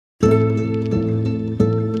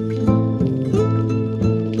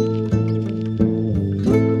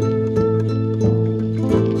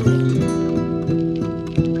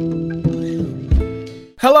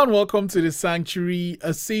Hello and welcome to the Sanctuary,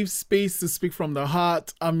 a safe space to speak from the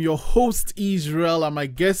heart. I'm your host, Israel, and my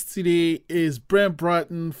guest today is Brent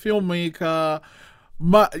Braaten, filmmaker,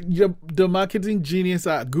 the marketing genius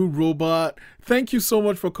at Good Robot. Thank you so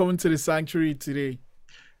much for coming to the Sanctuary today.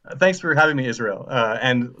 Thanks for having me, Israel.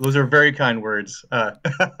 And those are very kind words.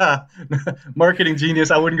 Marketing genius,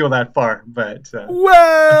 I wouldn't go that far, but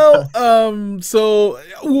So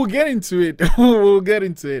we'll get into it. We'll get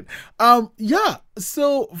into it. Yeah.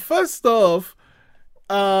 So first off,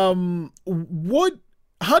 what?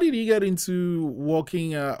 How did you get into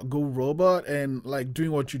working at Go Robot and like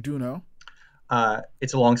doing what you do now?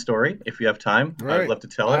 it's a long story. If you have time, I'd Right. love to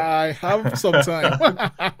tell it. I have some time.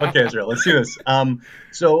 Okay, Israel, let's do this.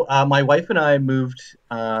 My wife and I moved.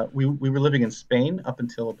 We were living in Spain up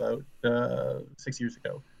until about 6 years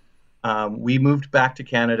ago. We moved back to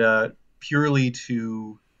Canada purely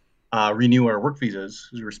to renew our work visas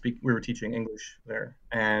because we were teaching English there,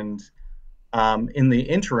 and in the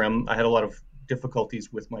interim, I had a lot of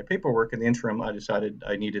difficulties with my paperwork. In the interim, I decided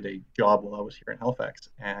I needed a job while I was here in Halifax,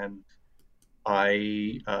 and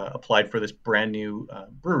I applied for this brand new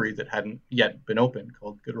brewery that hadn't yet been opened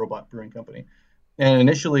called Good Robot Brewing Company. And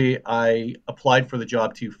initially, I applied for the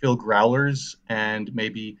job to fill growlers and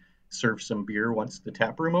maybe serve some beer once the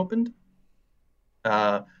tap room opened.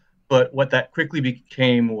 Uh, but what that quickly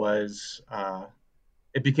became was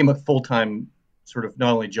it became a full time sort of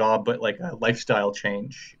not only job, but like a lifestyle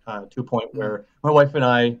change to a point Mm. where my wife and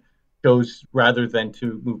I chose rather than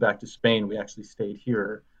to move back to Spain, we actually stayed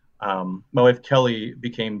here. My wife Kelly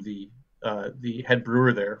became the head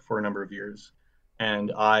brewer there for a number of years,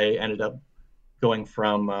 and I ended up going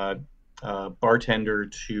from bartender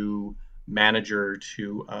to manager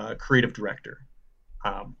to creative director,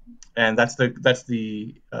 um, and that's the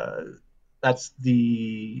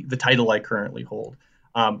title I currently hold.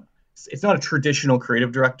 Um, it's not a traditional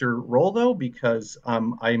creative director role though, because I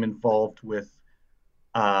am involved with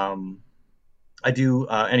um, I do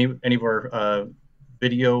any of our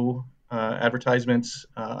video advertisements.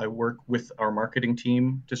 I work with our marketing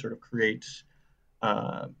team to sort of create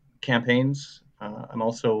uh, campaigns. I'm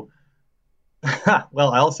also I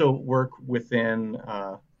also work within.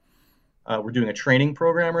 We're doing a training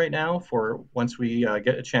program right now for once we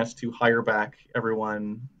get a chance to hire back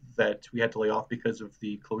everyone that we had to lay off because of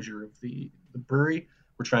the closure of the brewery.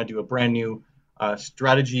 We're trying to do a brand new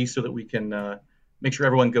strategy so that we can make sure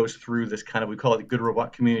everyone goes through this kind of, we call it Good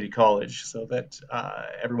Robot Community College, so that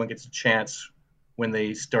everyone gets a chance when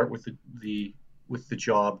they start with the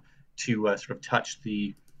job to sort of touch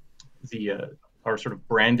the our sort of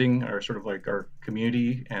branding, our sort of like our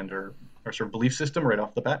community and our sort of belief system right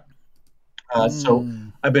off the bat. So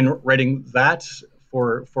Mm. I've been writing that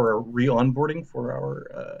for a re-onboarding for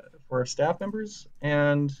our staff members,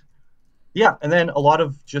 and yeah, and then a lot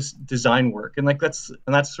of just design work, and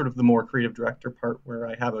that's sort of the more creative director part where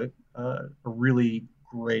I have a really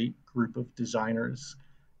great group of designers,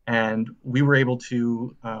 and we were able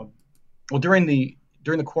to during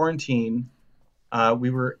the quarantine, we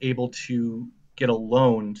were able to get a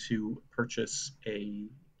loan to purchase uh,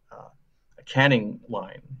 a canning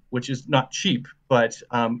line, which is not cheap, but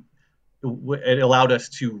it allowed us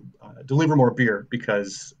to deliver more beer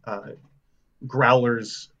because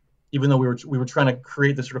growlers, even though we were trying to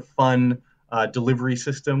create this sort of fun delivery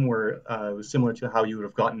system where it was similar to how you would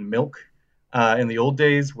have gotten milk in the old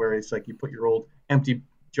days, where it's like you put your old empty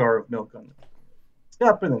jar of milk on the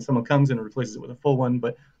step, and then someone comes and replaces it with a full one.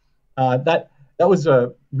 But that was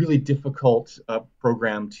a really difficult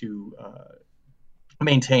program to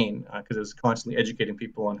maintain because it was constantly educating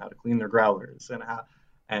people on how to clean their growlers and how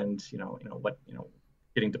and what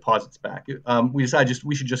getting deposits back. We decided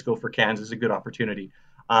we should just go for cans as a good opportunity.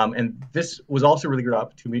 And this was also a really good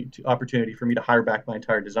opportunity for me to hire back my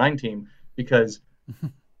entire design team because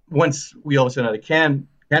once we all of a sudden had a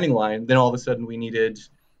canning line, then all of a sudden we needed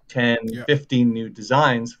 10, Yeah. 15 new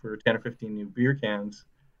designs for 10 or 15 new beer cans.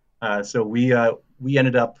 So we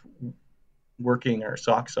ended up working our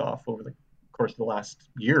socks off over the course of the last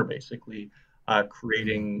year, basically, Mm.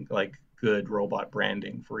 creating like good robot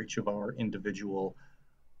branding for each of our individual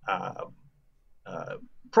uh, uh,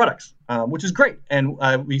 products, which is great. And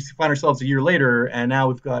we find ourselves a year later, and now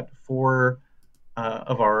we've got four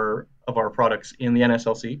of our products in the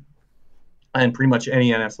NSLC, and pretty much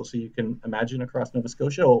any NSLC you can imagine across Nova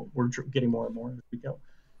Scotia. We're getting more and more as we go.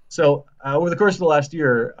 So over the course of the last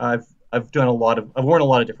year, I've worn a lot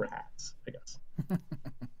of different hats, I guess.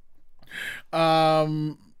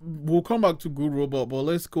 We'll come back to Good Robot, but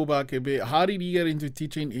let's go back a bit. How did you get into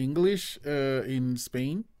teaching English in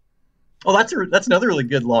Spain? Oh, that's another really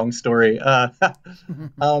good long story.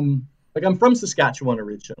 um, like I'm from Saskatchewan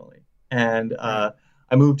originally, and Right.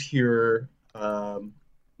 I moved here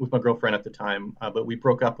with my girlfriend at the time, but we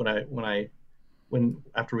broke up when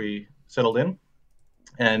after we settled in,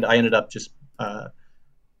 and I ended up just uh,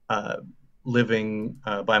 living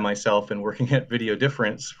by myself and working at Video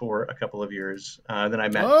Difference for a couple of years. Then I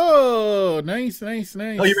met. Oh, nice, nice, Oh,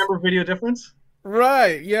 you nice. remember Video Difference?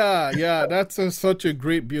 Right. Yeah, yeah. That's such a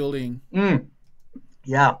great building. Mm,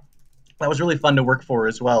 yeah, that was really fun to work for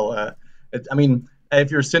as well. I mean, if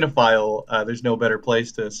you're a cinephile, there's no better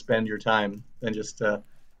place to spend your time than just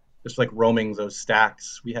like roaming those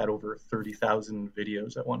stacks. We had over 30,000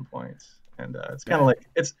 videos at one point, and it's kind of Dang. like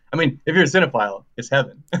it's. I mean, if you're a cinephile, it's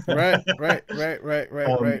heaven. Right, right, right, right, right,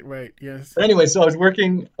 um, right, right. Yes. but anyway, so I was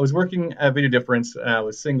working at Video Difference. I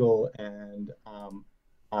was single and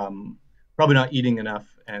um, probably not eating enough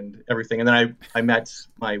and everything. And then I met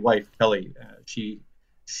my wife Kelly. She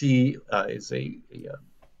is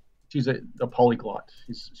she's a polyglot.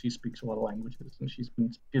 She speaks a lot of languages, and she's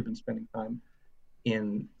been spending time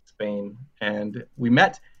in Spain, and we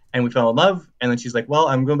met and we fell in love. And then she's like, "Well,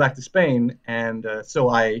 I'm going back to Spain," and so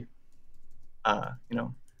I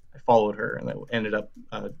followed her, and I ended up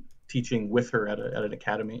teaching with her at an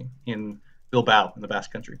academy in Bilbao in the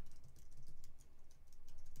Basque Country.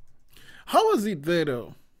 How was it there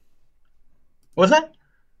though? What was that?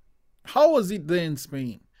 How was it there in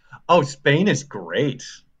Spain? Oh, Spain is great.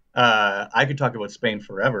 I could talk about Spain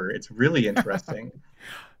forever. It's really interesting.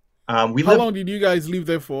 We How lived long did you guys live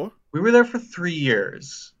there for? We were there for 3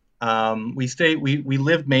 years. We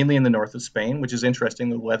lived mainly in the north of Spain, which is interesting.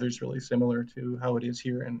 The weather's really similar to how it is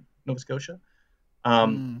here in Nova Scotia.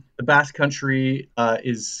 Mm, The Basque Country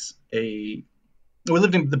is a. We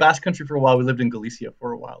lived in the Basque Country for a while. We lived in Galicia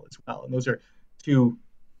for a while as well, and those are two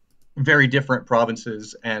very different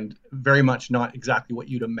provinces and very much not exactly what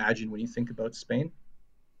you'd imagine when you think about Spain.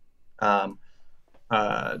 Um,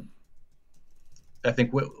 uh, I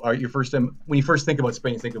think your first time when you first think about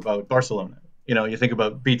Spain, you think about Barcelona. You think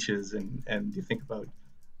about beaches and you think about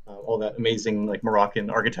all that amazing like Moroccan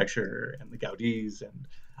architecture and the Gaudis.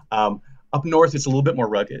 And up north, it's a little bit more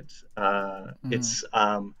rugged. mm. It's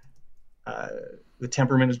uh, the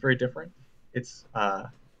temperament is very different. It's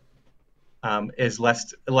is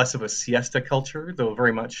less of a siesta culture, though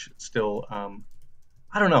very much still.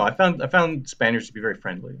 I don't know. I found Spaniards to be very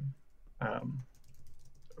friendly, um,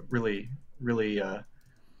 really really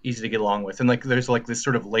easy to get along with, and like there's like this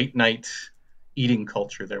sort of late night eating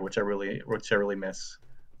culture there, which I really miss.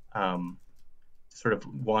 Um, Sort of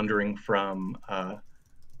wandering from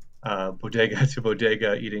bodega to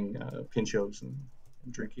bodega, eating pinchos and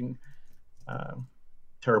drinking uh,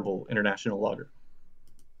 terrible international lager.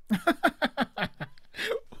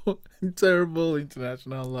 Terrible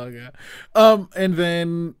international lager. And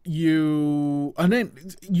then you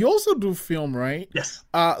also do film, right? Yes.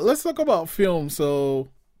 Let's talk about film. So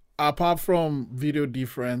apart from Video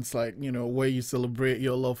Difference, like, where you celebrate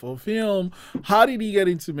your love for film, how did you get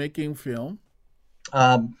into making film?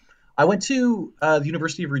 Um, I went to the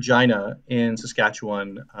University of Regina in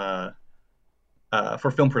Saskatchewan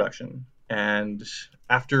for film production, and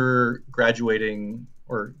after graduating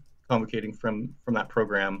or convocating from that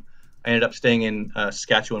program, I ended up staying in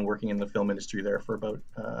Saskatchewan, working in the film industry there for about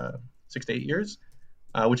 6 to 8 years,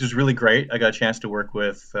 which was really great. I got a chance to work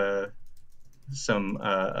with some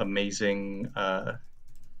amazing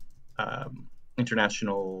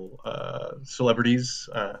international celebrities.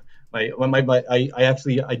 I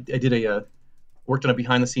did worked on a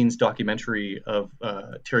behind the scenes documentary of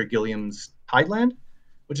Terry Gilliam's Tideland,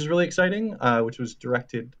 which is really exciting, which was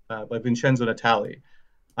directed by Vincenzo Natali.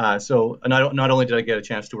 So not only did I get a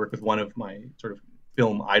chance to work with one of my sort of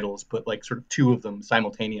film idols, but like sort of two of them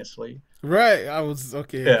simultaneously. Right. I was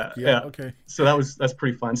okay. Yeah, Yeah. yeah. Okay. So that's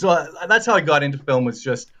pretty fun. So that's how I got into film, was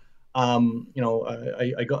just I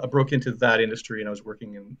broke into that industry, and I was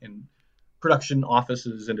working in production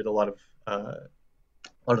offices and did a lot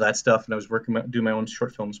of that stuff. And I was doing my own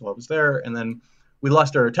short films while I was there. And then we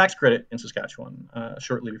lost our tax credit in Saskatchewan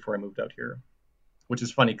shortly before I moved out here, which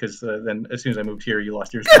is funny because then as soon as I moved here, you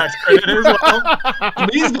lost your tax credit as well.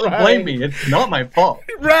 Please don't blame Right. me. It's not my fault.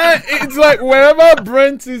 Right. It's like wherever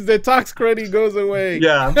Brent is, the tax credit goes away.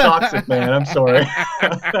 Yeah, I'm toxic, man. I'm sorry.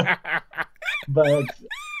 but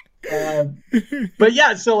uh, but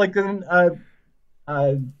yeah, so like uh,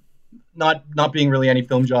 not being really any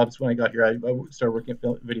film jobs when I got here, I started working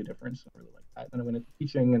at Video Difference. I really like that. Then I went into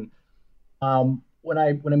teaching, and when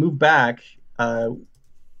I moved back uh,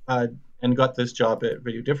 and got this job at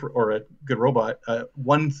Video Different or at Good Robot,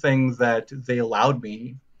 one thing that they allowed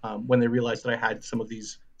me when they realized that I had some of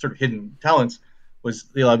these sort of hidden talents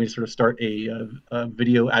they allowed me to sort of start a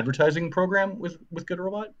video advertising program with Good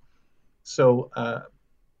Robot. So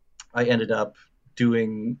I ended up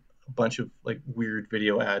doing a bunch of like weird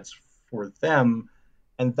video ads for them,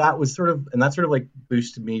 and that sort of like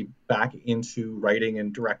boosted me back into writing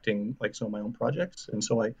and directing like some of my own projects. And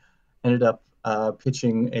so I ended up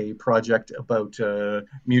pitching a project about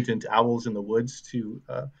mutant owls in the woods to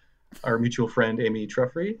our mutual friend Amy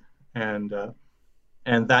Truffrey, and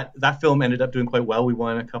that film ended up doing quite well. We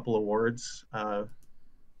won a couple awards.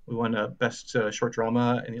 We won a best short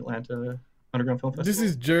drama in the Atlanta Underground Film This Festival.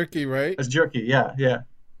 is Jerky, right? As Jerky, yeah, yeah.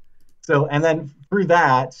 So, and then through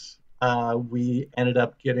that, we ended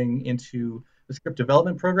up getting into the script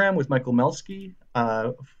development program with Michael Melsky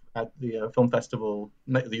at the film festival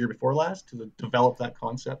the year before last to develop that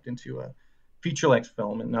concept into a feature-length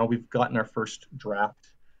film. And now we've gotten our first draft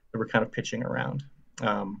that we're kind of pitching around.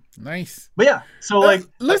 Nice. But yeah, so like,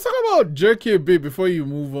 let's talk about Jerky a bit before you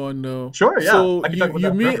move on, though. Sure, yeah. So I can talk about you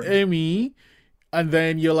that meet forever. Amy, and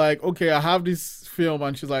then you're like, okay, I have this film,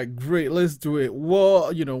 and she's like, great, let's do it.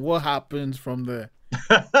 What happens from there?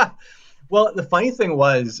 Well, the funny thing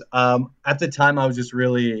was, at the time, I was just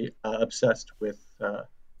really obsessed with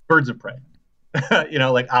birds of prey,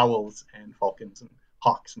 like owls and falcons and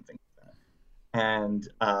hawks and things like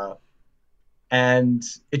that. And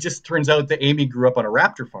it just turns out that Amy grew up on a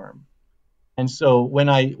raptor farm. And so when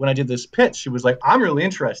I did this pitch, she was like, "I'm really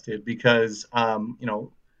interested because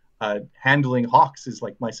handling hawks is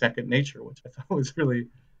like my second nature," which I thought was really,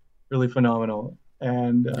 really phenomenal.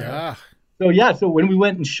 And Yeah. so when we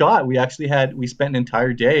went and shot, we spent an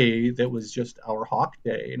entire day that was just our hawk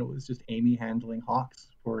day, and it was just Amy handling hawks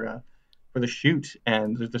for the shoot.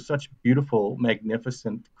 And there's just such beautiful,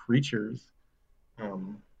 magnificent creatures.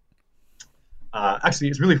 Actually,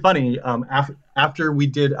 it's really funny. After we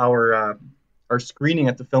did our screening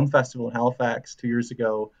at the film festival in Halifax 2 years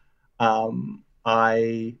ago,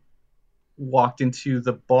 I walked into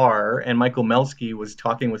the bar, and Michael Melsky was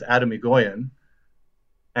talking with Adam Egoyan,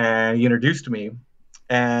 and he introduced me.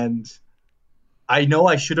 And I know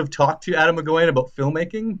I should have talked to Adam Egoyan about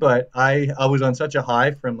filmmaking, but I was on such a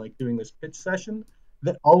high from like doing this pitch session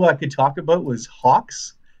that all I could talk about was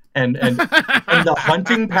hawks and the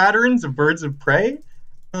hunting patterns of birds of prey.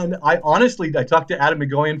 And I talked to Adam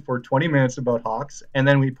Egoyan for 20 minutes about hawks, and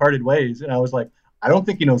then we parted ways. And I was like, I don't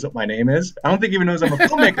think he knows what my name is. I don't think he even knows I'm a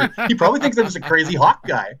filmmaker. He probably thinks I'm just a crazy hawk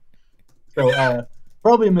guy. So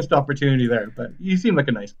probably a missed opportunity there, but you seem like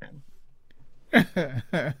a nice man.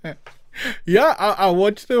 Yeah, I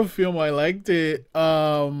watched the film. I liked it.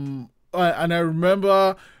 And I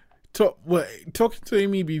remember talking to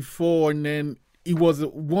Amy before, and then it was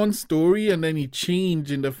one story, and then it changed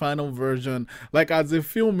in the final version. Like, as a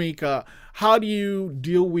filmmaker, how do you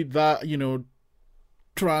deal with that?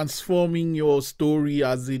 Transforming your story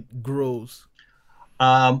as it grows.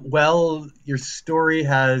 Well, your story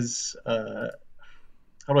has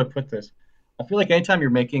how do I put this? I feel like anytime you're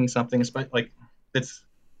making something, like it's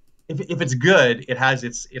if it's good, it has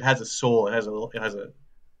a soul, it has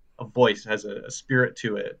a voice, it has a spirit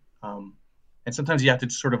to it, and sometimes you have to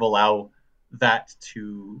sort of allow that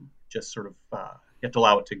to just sort of you have to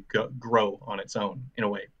allow it to grow on its own in a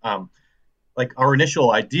way. Like our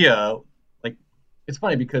initial idea, like it's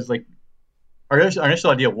funny because like our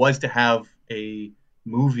initial idea was to have a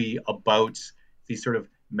movie about these sort of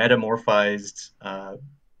metamorphized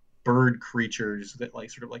bird creatures that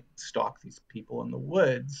like sort of like stalk these people in the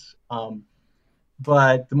woods.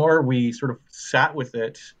 But the more we sort of sat with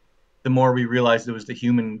it, the more we realized it was the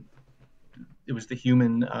human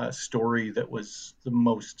story that was the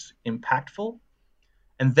most impactful.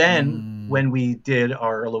 And then when we did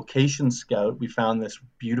our location scout, we found this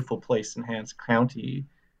beautiful place in Hants County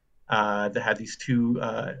that had these two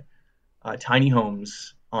tiny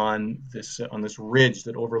homes on this ridge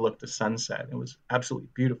that overlooked the sunset. It was absolutely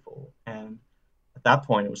beautiful. And at that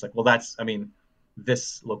point, it was like, well,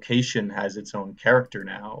 this location has its own character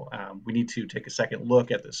now. We need to take a second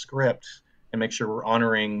look at the script and make sure we're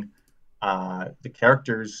honoring the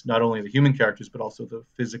characters, not only the human characters, but also the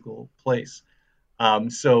physical place.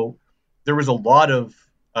 So there was a lot of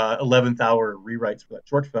 11th hour rewrites for that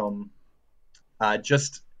short film,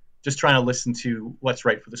 just trying to listen to what's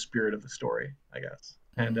right for the spirit of the story, I guess.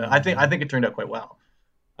 And I think it turned out quite well.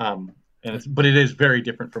 But it is very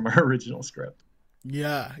different from our original script.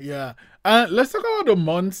 Yeah, yeah. Let's talk about the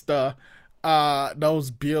monster that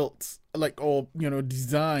was built,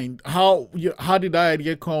 designed. How did that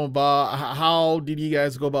idea come about? How did you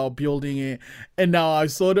guys go about building it? And now I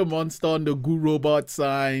saw the monster on the Good Robot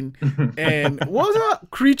sign. And what was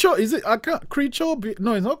that creature? Is it creature?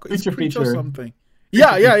 No, it's not. It's creature feature. something.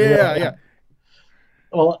 Yeah.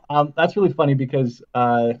 Well, that's really funny because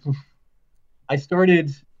I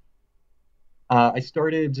started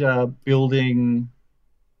building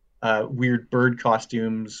weird bird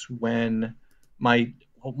costumes when my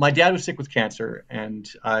my dad was sick with cancer, and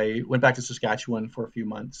I went back to Saskatchewan for a few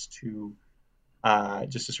months to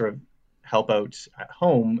just to sort of help out at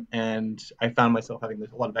home. And I found myself having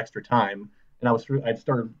a lot of extra time, and I'd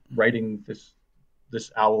started writing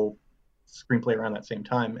this owl screenplay around that same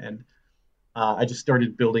time, and I just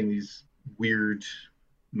started building these weird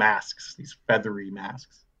masks, these feathery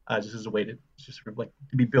masks, just as a way to just sort of like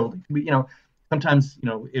to be building. To be, sometimes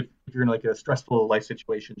if you're in like a stressful life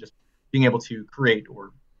situation, just being able to create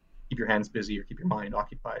or keep your hands busy or keep your mind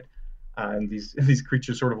occupied. And these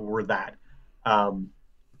creatures sort of were that. Um,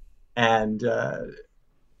 and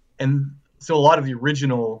and so a lot of the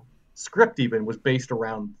original script even was based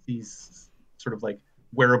around these sort of like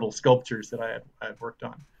wearable sculptures that I had worked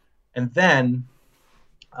on. And then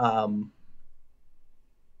um,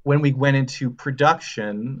 when we went into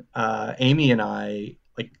production, Amy and I,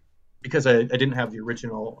 like, because I didn't have the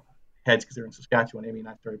original heads because they're in Saskatchewan, Amy and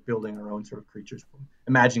I started building our own sort of creatures,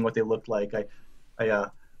 imagining what they looked like. I,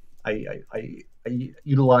 I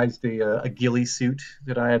utilized a ghillie suit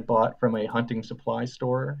that I had bought from a hunting supply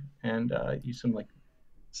store and used some like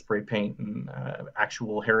spray paint and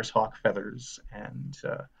actual Harris hawk feathers and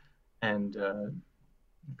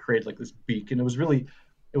created like this beak, and it was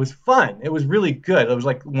fun. It was really good. It was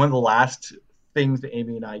like one of the last things that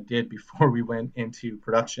Amy and I did before we went into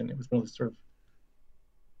production. It was one of the sort of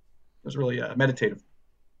it was really meditative.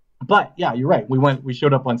 But yeah, you're right. We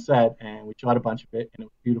showed up on set and we shot a bunch of it, and it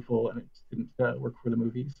was beautiful, and it just didn't work for the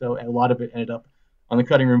movie. So a lot of it ended up on the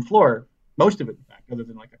cutting room floor. Most of it, in fact, other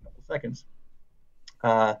than like a couple seconds.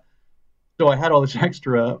 Uh, so I had all this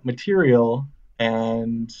extra material,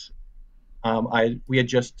 and I we had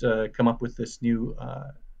just come up with this new.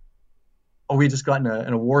 We had just gotten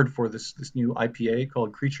an award for this new IPA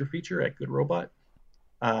called Creature Feature at Good Robot,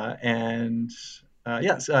 and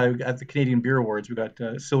yes, at the Canadian Beer Awards, we got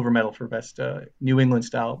silver medal for best New England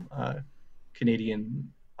style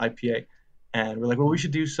Canadian IPA, and we're like, well, we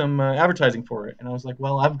should do some advertising for it. And I was like,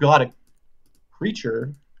 well, I've got a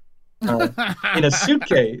creature uh, in a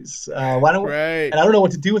suitcase. Why don't? Right. And I don't know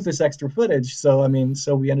what to do with this extra footage. So I mean,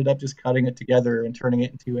 so we ended up just cutting it together and turning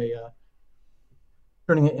it into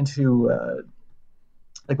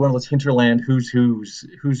like one of those hinterland who's who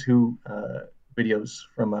videos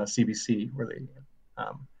from CBC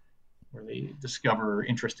um, where they discover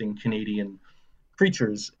interesting Canadian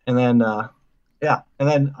creatures. And then yeah, and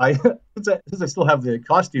then I since I still have the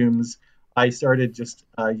costumes, I started just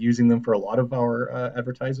using them for a lot of our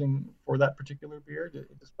advertising for that particular beer.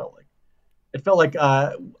 It just felt like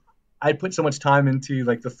I put so much time into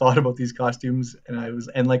like the thought about these costumes, and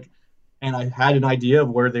I had an idea of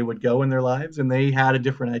where they would go in their lives, and they had a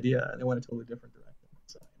different idea. They went a totally different direction.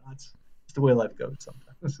 So that's just the way life goes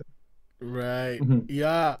sometimes. Right. Mhm.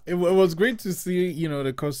 Yeah. It was great to see,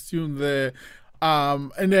 the costume there.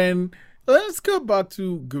 And then let's go back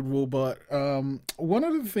to Good Robot. One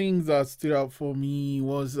of the things that stood out for me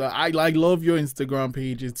was I like love your Instagram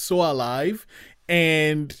page. It's so alive.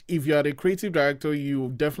 And if you're the creative director, you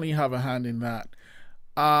definitely have a hand in that.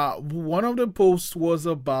 One of the posts was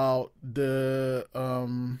about the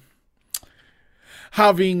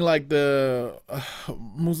having like the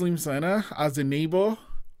Muslim Center as a neighbor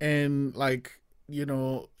and like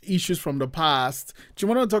issues from the past. Do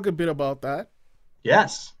you want to talk a bit about that?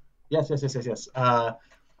 Yes, yes.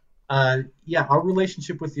 Yeah, our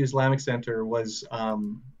relationship with the Islamic Center was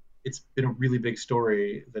it's been a really big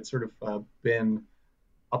story that's sort of been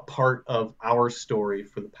a part of our story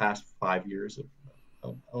for the past 5 years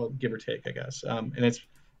give or take, I guess.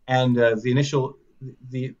 And the initial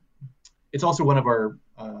the it's also one of our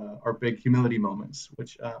big humility moments,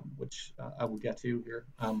 which I will get to here.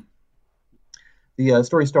 The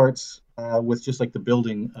story starts with just like the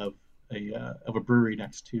building of a brewery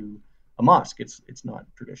next to a mosque. It's not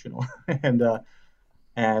traditional, and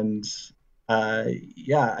and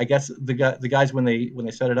yeah, I guess the guys when they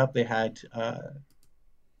set it up, they had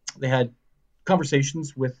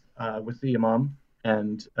conversations with the imam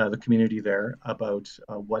and the community there about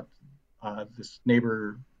what this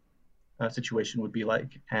neighbor situation would be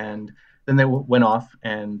like, and then they went off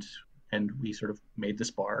and we sort of made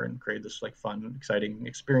this bar and created this like fun, exciting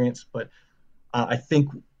experience. But I think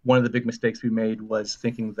one of the big mistakes we made was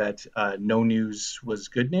thinking that no news was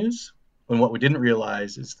good news, when what we didn't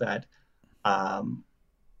realize is that um,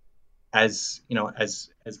 as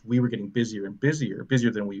we were getting busier and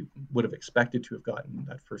busier than we would have expected to have gotten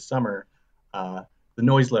that first summer, the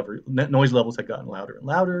noise levels had gotten louder and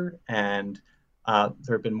louder, and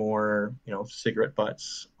There have been more, cigarette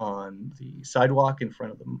butts on the sidewalk in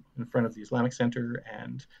front of the Islamic Center,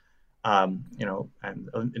 and and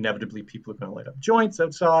inevitably people are going to light up joints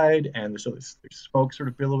outside, and there's smoke sort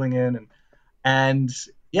of billowing in, and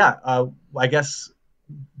yeah, I guess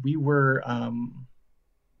we were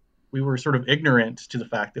we were sort of ignorant to the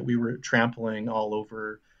fact that we were trampling all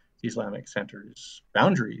over the Islamic Center's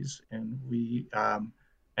boundaries, and we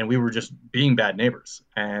were just being bad neighbors.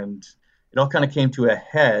 And it all kind of came to a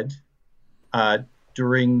head uh,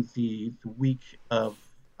 during the week of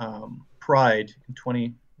Pride in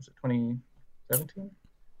 2017.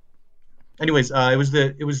 Anyways, it was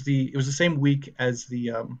the same week as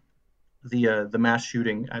the mass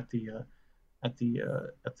shooting at the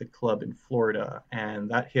club in Florida, and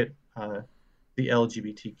that hit the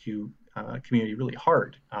LGBTQ community really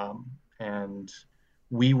hard. And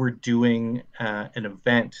we were doing an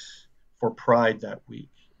event for Pride that week,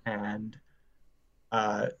 and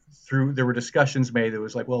through there were discussions made that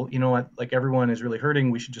was like, well, you know what, like everyone is really hurting.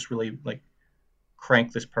 We should just really like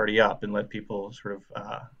crank this party up and let people sort of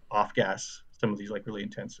off gas some of these like really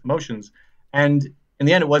intense emotions. And in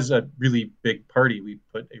the end, it was a really big party. We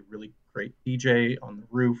put a really great DJ on the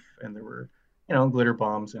roof, and there were, glitter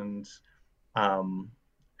bombs um,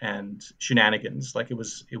 and shenanigans. Like it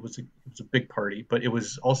was a big party, but it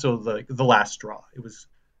was also the last straw. It was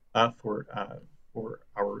for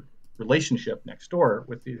our relationship next door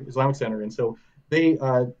with the Islamic Center, and so they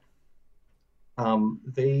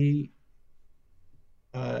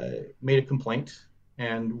made a complaint,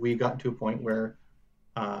 and we got to a point where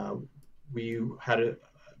uh, we had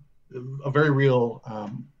a very real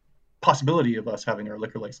possibility of us having our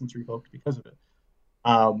liquor license revoked because of it.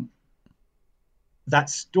 Um, that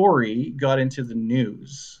story got into the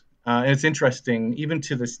news. And it's interesting, even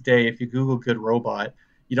to this day, if you Google "good robot,"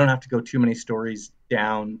 you don't have to go too many stories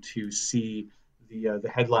down to see the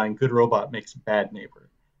headline "Good Robot Makes Bad Neighbor."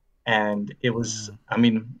 And it was, Mm. I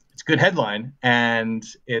mean, it's a good headline, and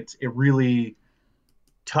it really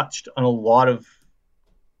touched on a lot of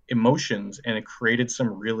emotions, and it created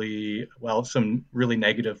some really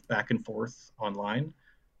negative back and forth online.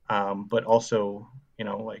 But also,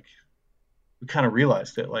 like we kind of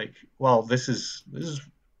realized that, like, well, this is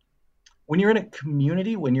when you're in a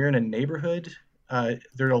community, when you're in a neighborhood,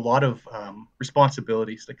 there are a lot of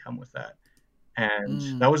responsibilities that come with that. And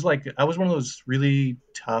Mm. that was one of those really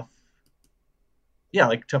tough, yeah,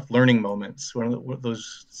 like tough learning moments. One of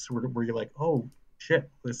those sort of where you're like, oh shit,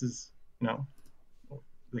 this is, you know,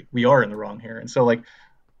 like we are in the wrong here. And so like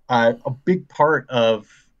a big part of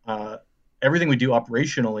everything we do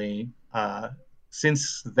operationally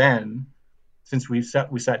since then, since we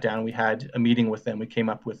sat down, we had a meeting with them. We came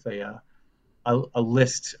up with a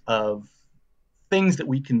list of things that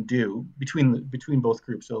we can do between both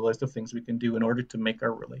groups. So a list of things we can do in order to make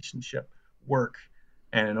our relationship work,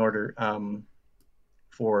 and in order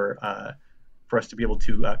for for us to be able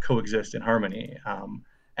to coexist in harmony.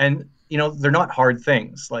 And they're not hard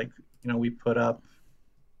things. Like we put up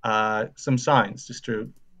some signs just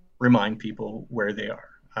to remind people where they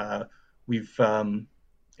are. We've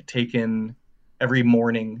taken every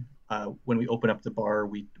morning when we open up the bar,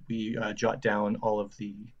 we jot down all of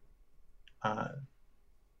uh,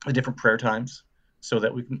 the different prayer times so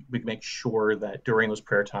that we can make sure that during those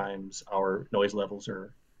prayer times our noise levels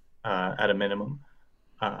are at a minimum,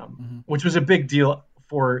 Mhm. which was a big deal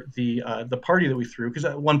for the party that we threw.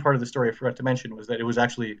 Because one part of the story I forgot to mention was that it was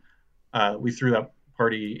actually we threw that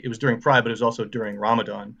party. It was during Pride, but it was also during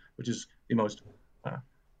Ramadan, which is the most uh,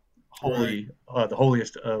 Right. the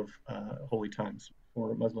holiest of holy times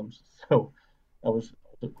for Muslims. So that was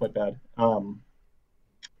also quite bad.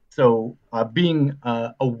 So being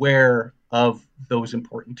aware of those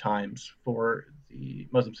important times for the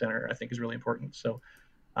Muslim Center, I think, is really important. So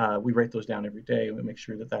we write those down every day, and we make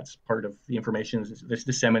sure that that's part of the information that's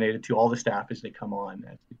disseminated to all the staff as they come on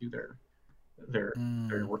as they do their their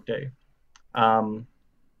Mm. workday. Um,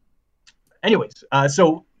 anyways,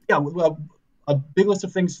 so yeah, well, a big list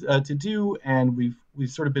of things to do, and we've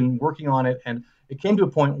sort of been working on it, and it came to a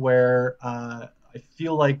point where I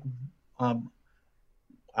feel like um,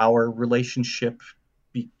 our relationship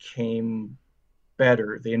became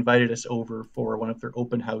better. They invited us over for one of their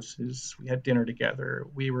open houses. We had dinner together.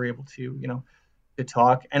 We were able to, to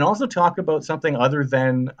talk and also talk about something other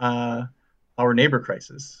than our neighbor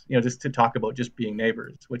crisis. Just to talk about just being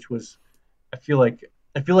neighbors, which was, I feel like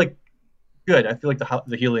good. I feel like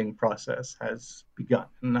the healing process has begun,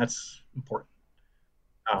 and that's important.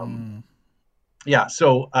 Um, Mm. yeah.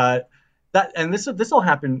 So that and this all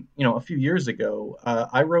happened, a few years ago.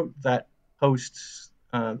 I wrote that post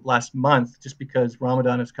last month just because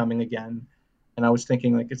Ramadan is coming again, And I was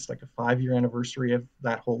thinking like it's like a 5 year anniversary of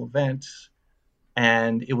that whole event,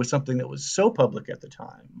 and it was something that was so public at the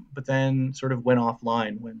time, but then sort of went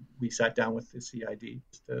offline when we sat down with the CID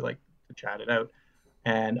to like to chat it out.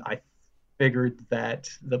 And I figured that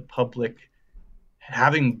the public,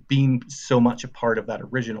 having been so much a part of that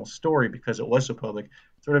original story because it was so public,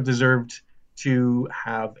 sort of deserved to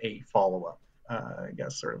have a follow up. I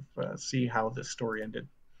guess sort of see how this story ended.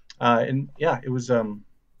 And yeah, it was uh,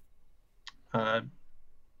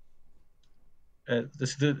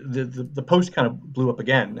 the post kind of blew up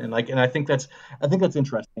again, and like, and I think that's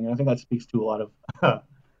interesting, and I think that speaks to a lot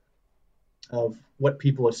of what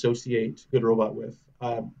people associate Good Robot with.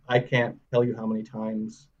 I can't tell you how many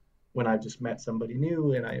times when I've just met somebody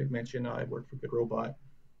new and I mention, oh, I work for Good Robot,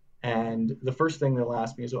 and the first thing they'll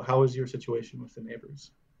ask me is, "Oh, how is your situation with the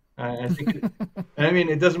neighbors?" I think, and I mean,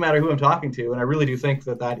 it doesn't matter who I'm talking to, and I really do think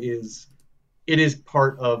that it is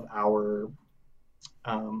part of our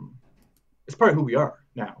um, it's part of who we are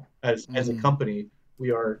now as a Mm. company.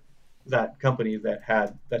 We are that company that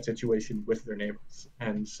had that situation with their neighbors,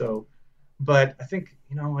 and so. But I think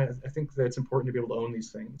I think that it's important to be able to own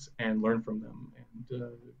these things and learn from them and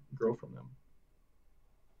grow from them.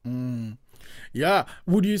 Mm. Yeah.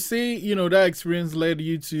 Would you say, that experience led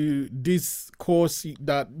you to this course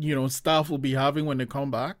that, staff will be having when they come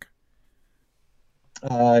back?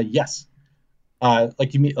 Yes,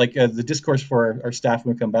 like you mean like the discourse for our staff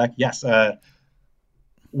when we come back. Yes,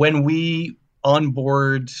 when we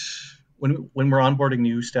onboard when we're onboarding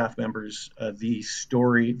new staff members, this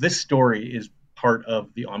story is part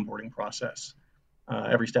of the onboarding process.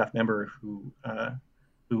 Every staff member who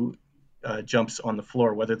jumps on the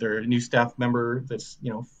floor, whether they're a new staff member that's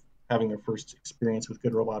having their first experience with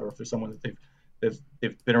Good Robot, or if there's someone that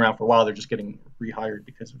they've been around for a while, they're just getting rehired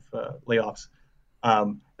because of layoffs.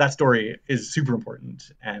 That story is super important,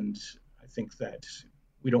 and I think that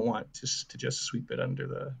we don't want to just sweep it under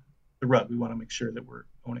the rug. We want to make sure that we're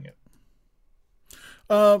owning it.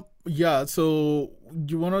 Yeah, so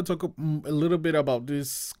you want to talk a little bit about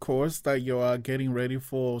this course that you are getting ready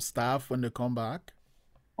for staff when they come back?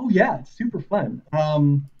 Oh yeah, it's super fun.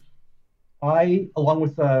 I along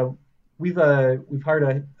with we've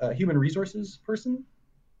hired a human resources person.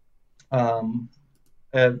 Um,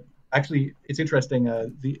 uh, Actually, it's interesting.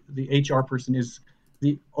 The HR person is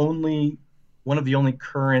the only one of the only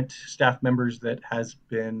current staff members that has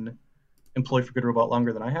been employed for Good Robot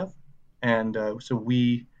longer than I have, and so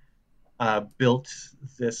we built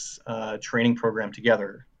this training program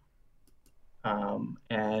together,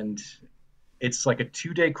 and it's like a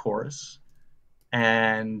 2 day course,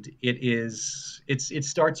 and it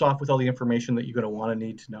starts off with all the information that you're going to want to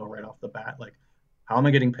need to know right off the bat, like how am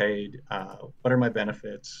I getting paid, what are my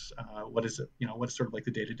benefits, what is it, what's sort of like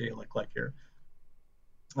the day to day like here,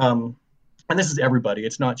 um, and this is everybody.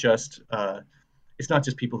 It's not just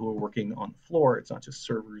people who are working on the floor. It's not just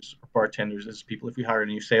servers or bartenders. It's people. If we hire a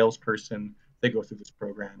new salesperson, they go through this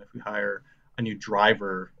program. If we hire a new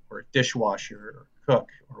driver or a dishwasher or cook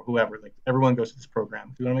or whoever, like everyone goes through this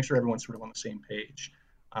program. We want to make sure everyone's sort of on the same page,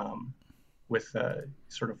 with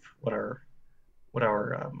sort of what our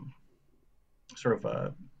sort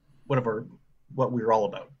of what we're all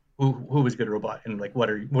about. Who is Good Robot, and like what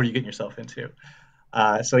are you getting yourself into?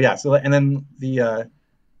 So yeah, so and then the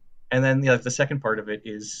second part of it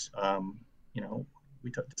is, you know,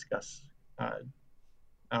 we discuss uh,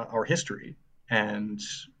 our history and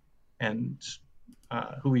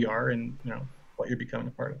who we are, and what you're becoming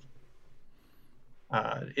a part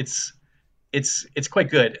of. It's it's quite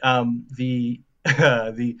good. The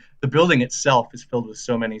building itself is filled with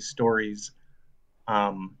so many stories,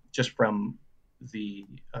 just from the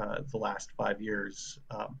last 5 years.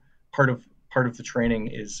 Part of the training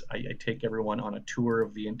is I take everyone on a tour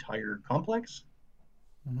of the entire complex,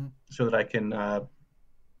 Mm-hmm. so that I can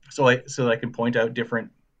so that I can point out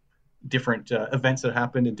different events that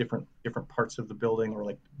happened in different parts of the building, or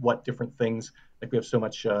like what different things, like we have so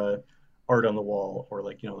much art on the wall, or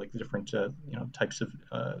like like the different types of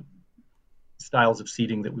styles of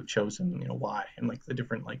seating that we've chosen, why, and like the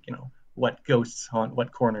different, like what ghosts haunt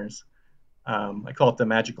what corners. I call it the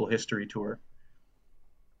magical history tour.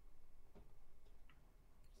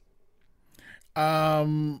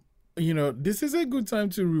 Um, this is a good time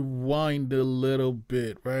to rewind a little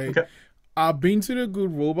bit, right? Okay. I've been to the Good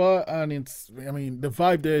Robot, and I mean, the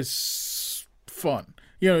vibe there is fun.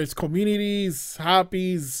 It's communities,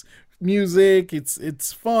 happies, music.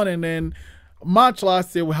 It's fun. And then March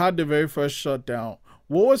last year, we had the very first shutdown.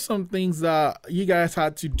 What were some things that you guys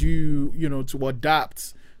had to do, to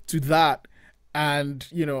adapt to that? And,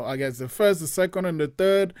 I guess the first, the second, and the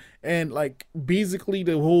third, and like basically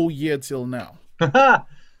the whole year till now.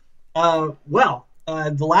 The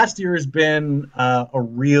last year has been a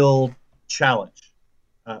real challenge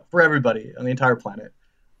for everybody on the entire planet.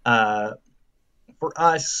 Uh, for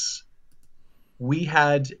us, we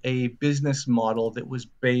had a business model that was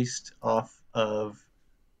based off of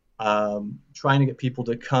trying to get people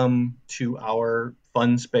to come to our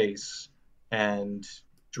fun space and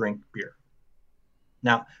drink beer.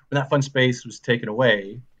 Now, when that fun space was taken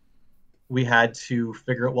away, we had to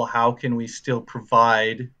figure out, well, how can we still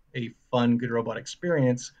provide a fun good robot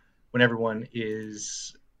experience when everyone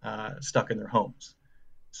is stuck in their homes?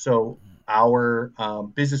 So our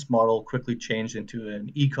business model quickly changed into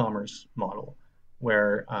an e-commerce model,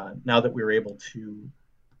 where now that we were able to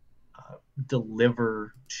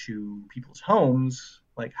deliver to people's homes,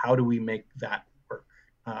 like how do we make that work?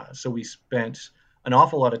 So we spent an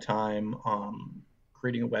awful lot of time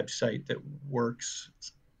creating a website that works.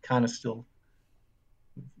 It's kind of still,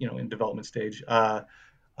 in development stage.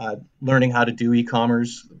 Learning how to do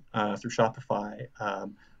e-commerce through Shopify,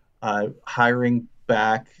 hiring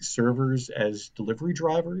back servers as delivery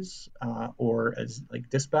drivers or as like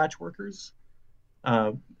dispatch workers.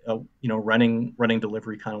 Running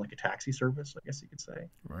delivery kind of like a taxi service, I guess you could say.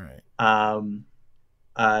 Right. Um,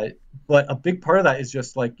 uh, but a big part of that is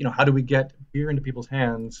just like, how do we get beer into people's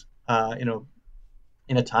hands,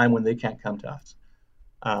 in a time when they can't come to us?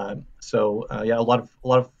 Yeah, a lot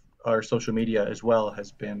of our social media as well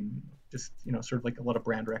has been just sort of like a lot of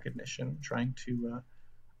brand recognition, trying to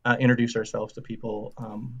introduce ourselves to people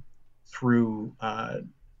through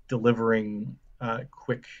delivering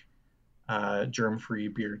quick germ-free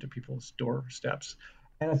beer to people's doorsteps.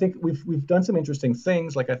 And I think we've done some interesting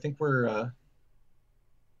things. Like I think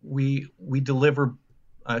we deliver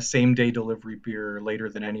same day delivery beer later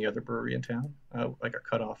than any other brewery in town. Like our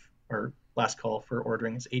cutoff, our last call for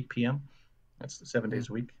ordering is 8 p.m. That's 7 days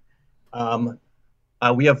a week.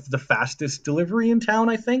 We have the fastest delivery in town,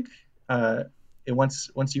 I think.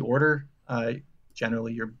 Once you order,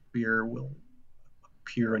 generally your beer will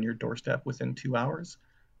appear on your doorstep within 2 hours.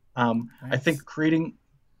 I Nice. think creating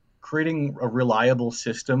a reliable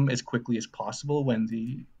system as quickly as possible when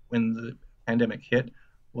the pandemic hit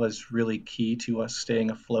was really key to us staying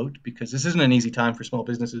afloat, because this isn't an easy time for small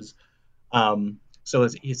businesses. So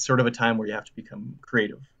it's sort of a time where you have to become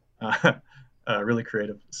creative, really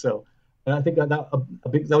creative. So, and I think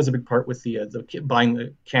that was a big part with the buying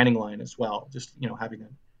the canning line as well. Just having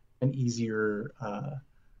an easier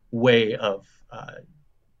way of uh,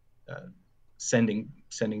 sending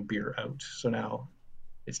beer out. So now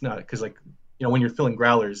it's not, because like when you're filling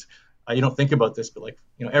growlers, you don't think about this, but like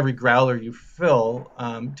every growler you fill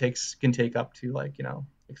can take up to like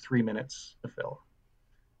 3 minutes to fill.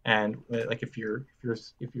 And like if you're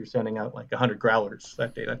sending out like 100 growlers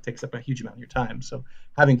that day, that takes up a huge amount of your time. So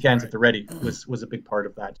having cans at Right. the ready was a big part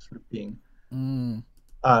of that, sort of being Mm.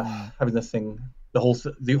 Mm. having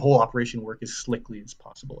the whole operation work as slickly as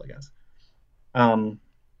possible, I guess. Um,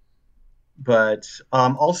 but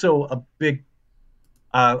also a big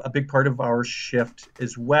part of our shift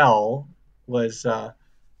as well was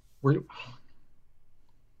we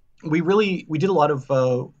we did a lot of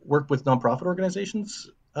work with nonprofit organizations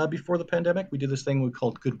before the pandemic. We did this thing we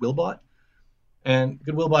called Goodwillbot, and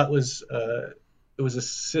Goodwillbot was it was a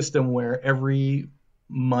system where every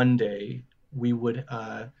Monday we would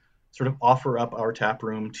sort of offer up our tap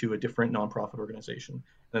room to a different nonprofit organization, and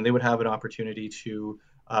then they would have an opportunity to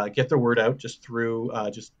get their word out just through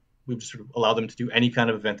just we would sort of allow them to do any kind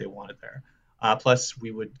of event they wanted there. Plus,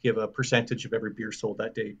 we would give a percentage of every beer sold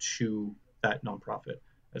that day to that nonprofit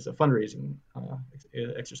as a fundraising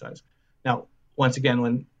exercise. Now, once again,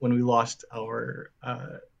 when we lost our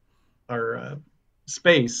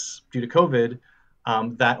space due to COVID,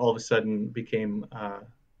 that all of a sudden became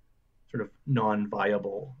sort of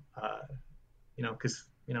non-viable. Because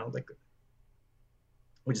like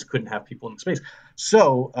we just couldn't have people in the space.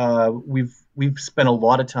 So we've spent a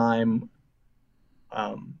lot of time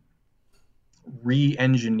um,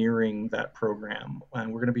 re-engineering that program, and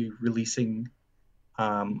um, we're going to be releasing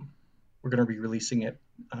it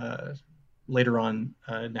later on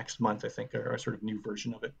next month, I think, or a sort of new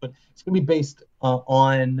version of it. But it's going to be based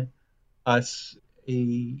on us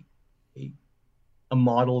a, a a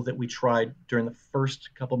model that we tried during the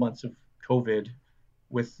first couple months of COVID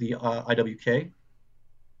with the IWK,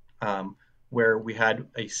 where we had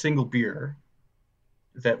a single beer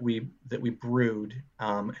that we brewed,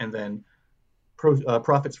 and then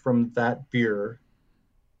profits from that beer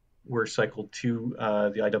were cycled to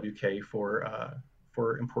the IWK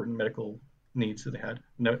for important medical needs that they had,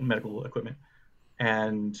 medical equipment,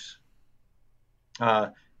 and uh,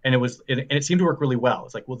 and it seemed to work really well.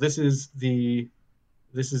 It's like, well, this is the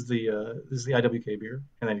this is the IWK beer,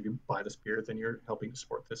 and then if you buy this beer, then you're helping to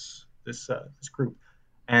support this group,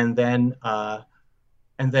 and then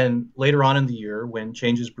later on in the year, when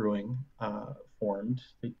Changes Brewing formed,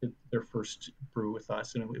 they did their first brew with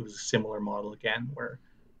us, and it was a similar model again, where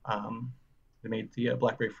they made the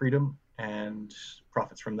Blackberry Freedom, and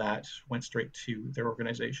profits from that went straight to their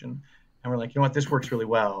organization. And we're like, you know what, this works really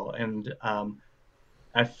well, and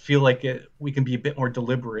I feel like we can be a bit more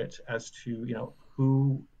deliberate as to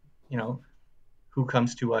who who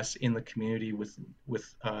comes to us in the community with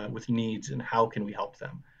needs, and how can we help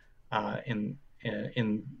them in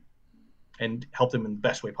and help them in the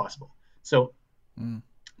best way possible. So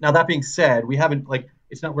now that being said, we haven't we're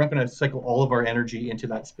not going to cycle all of our energy into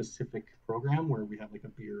that specific program where we have like a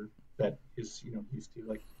beer that is used to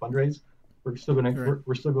like fundraise. We're still going to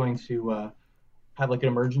we're still going to have like an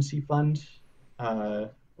emergency fund.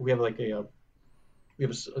 We have like a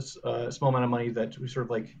small amount of money that we sort of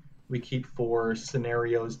like we keep for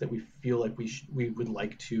scenarios that we feel like we would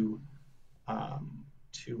like to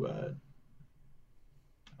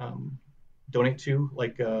donate to,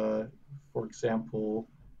 like for example,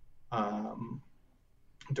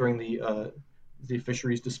 during the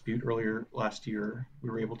fisheries dispute earlier last year, we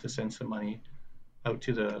were able to send some money out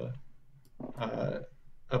to the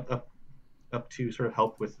up to sort of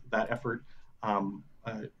help with that effort.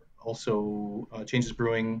 Also, Changes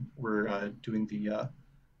Brewing, we're doing the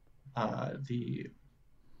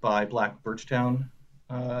Buy Black Birchtown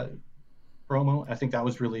promo. I think that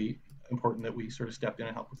was really important that we sort of stepped in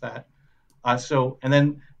and helped with that. And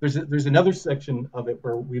then there's another section of it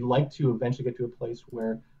where we'd like to eventually get to a place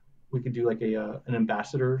where we could do like an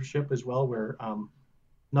ambassadorship as well, where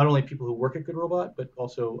not only people who work at Good Robot, but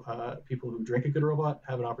also people who drink at Good Robot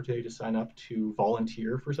have an opportunity to sign up to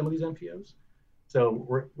volunteer for some of these NPOs. So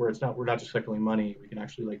we're not just cycling money, we can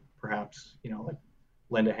actually like perhaps like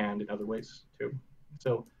lend a hand in other ways too.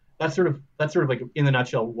 So that's sort of like in the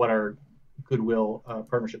nutshell what our Goodwill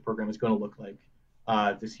partnership program is going to look like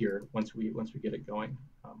this year once we get it going.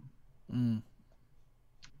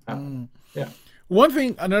 Yeah.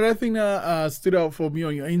 Another thing that stood out for me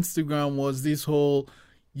on your Instagram was this whole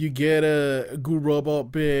you get a Good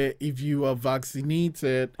Robot beer if you are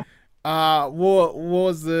vaccinated. What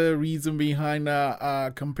was the reason behind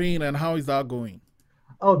that campaign, and how is that going?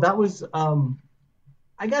 Oh, that was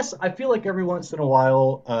I guess I feel like every once in a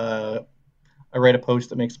while I write a post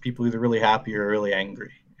that makes people either really happy or really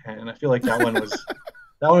angry, and I feel like that one was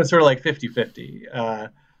sort of like 50-50.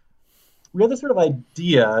 We had this sort of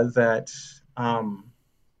idea that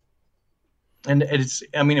and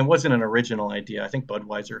it wasn't an original idea. I think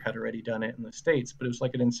Budweiser had already done it in the States, but it was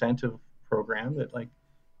like an incentive program that like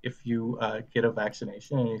if you get a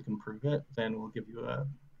vaccination and you can prove it, then we'll give you a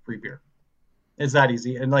free beer. It's that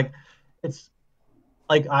easy. And like it's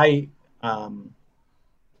like I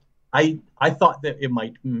thought that it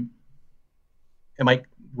might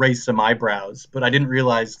raise some eyebrows, but I didn't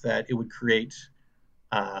realize that it would create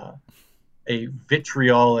a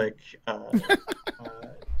vitriolic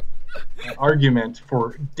argument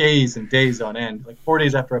for days and days on end. Like 4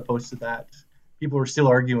 days after I posted that, people were still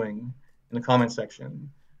arguing in the comment section.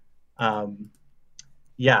 That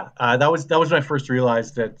was when I first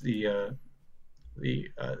realized that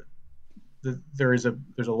there's a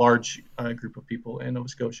large group of people in Nova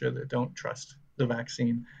Scotia that don't trust the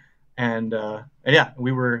vaccine, and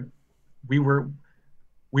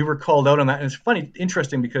we were called out on that. And it's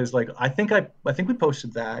interesting because like I think we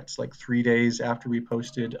posted that like 3 days after we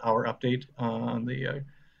posted our update on the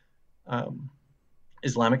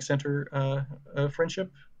Islamic Center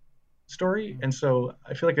friendship story, and so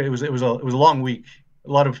I feel like it was a long week,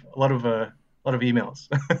 a lot of emails,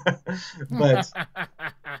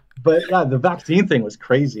 but yeah, the vaccine thing was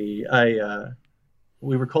crazy.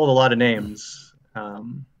 We were called a lot of names,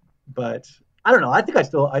 but I don't know. I think I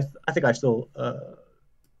still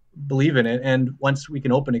believe in it, and once we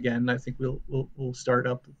can open again, I think we'll start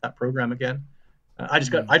up that program again. I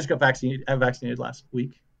just got vaccinated last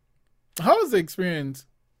week. How was the experience?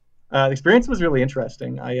 The experience was really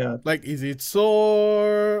interesting. Like, is it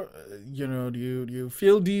sore? Do you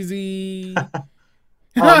feel dizzy?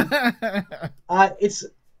 I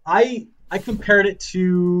compared it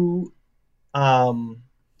to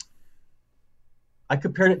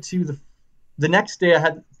the next day. I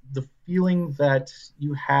had the feeling that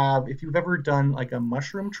you have if you've ever done like a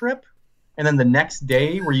mushroom trip, and then the next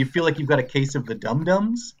day where you feel like you've got a case of the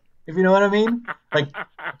dum-dums, if you know what I mean. Like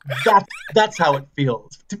that's how it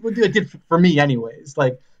feels. It did for me anyways.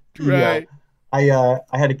 Like right. I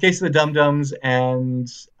had a case of the dum-dums,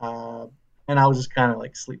 and I was just kind of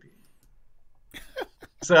like sleepy.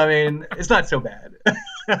 So I mean, it's not so bad.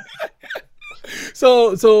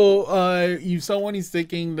 So, if someone is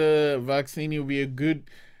taking the vaccine, it will be a good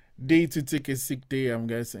day to take a sick day, I'm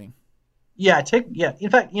guessing. Yeah. In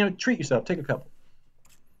fact, treat yourself. Take a couple.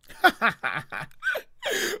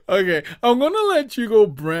 Okay, I'm gonna let you go,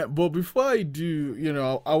 Brent. But before I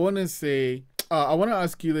do, I want to say, I want to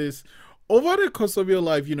ask you this. Over the course of your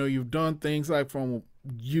life, you've done things like from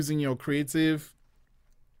using your creative,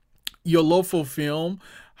 your love for film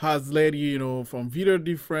has led you, from video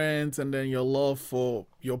difference, and then your love for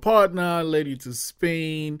your partner led you to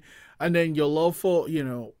Spain, and then your love for,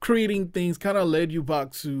 creating things kind of led you back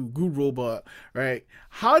to Good Robot, right?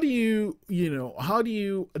 How do you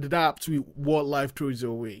adapt to what life throws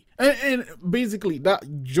your way? And basically, that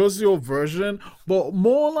just your version, but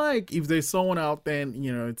more like if there's someone out there, and,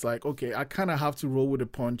 it's like, okay, I kind of have to roll with the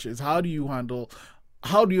punches. How do you handle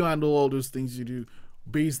all those things you do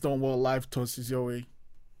based on what life tosses your way?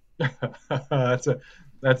 that's a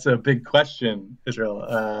that's a big question,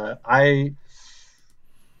 Israel.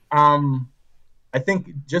 Um I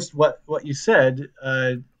think just what you said,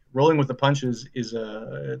 rolling with the punches is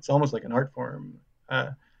it's almost like an art form.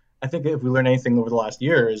 I think if we learn anything over the last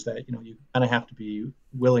year is that you kind of have to be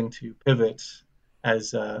willing to pivot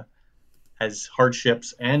as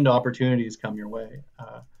hardships and opportunities come your way.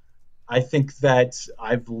 I think that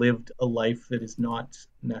I've lived a life that is not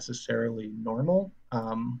necessarily normal.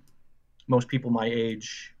 Most people my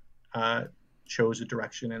age uh, chose a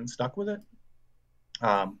direction and stuck with it.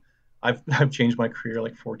 Um, I've changed my career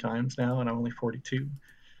like four times now, and I'm only 42.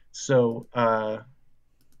 So I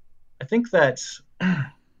think that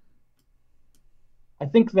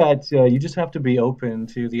you just have to be open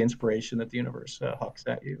to the inspiration that the universe hucks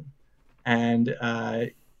at you, and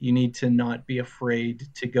you need to not be afraid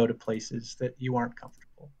to go to places that you aren't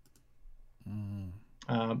comfortable. Mm.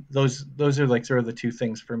 Those are like sort of the two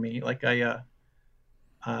things for me. Like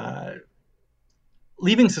uh,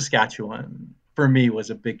 leaving Saskatchewan for me was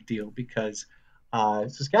a big deal because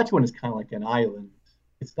Saskatchewan is kind of like an island.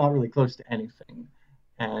 It's not really close to anything,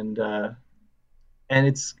 and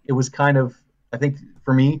it was kind of, I think,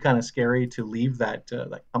 for me, kind of scary to leave that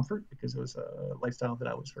comfort because it was a lifestyle that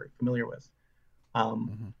I was very familiar with. Um,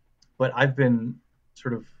 Mhm. but I've been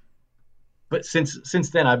sort of but since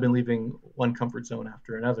then I've been leaving one comfort zone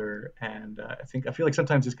after another, and I feel like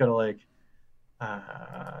sometimes just gotta like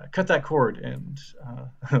cut that cord and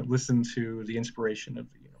listen to the inspiration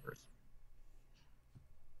of the universe.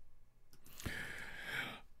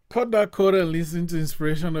 Cut that code and listen to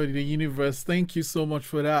inspiration of the universe. Thank you so much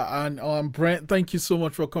for that. And Brent, thank you so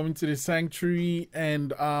much for coming to the sanctuary.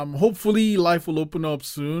 And hopefully life will open up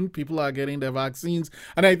soon. People are getting their vaccines.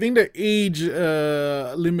 And I think the age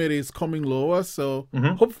limit is coming lower. So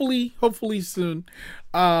Hmm. hopefully soon.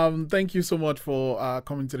 Thank you so much for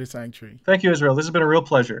coming to the sanctuary. Thank you, Israel. This has been a real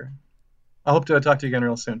pleasure. I hope to talk to you again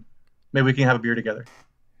real soon. Maybe we can have a beer together.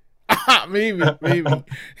 Maybe, maybe.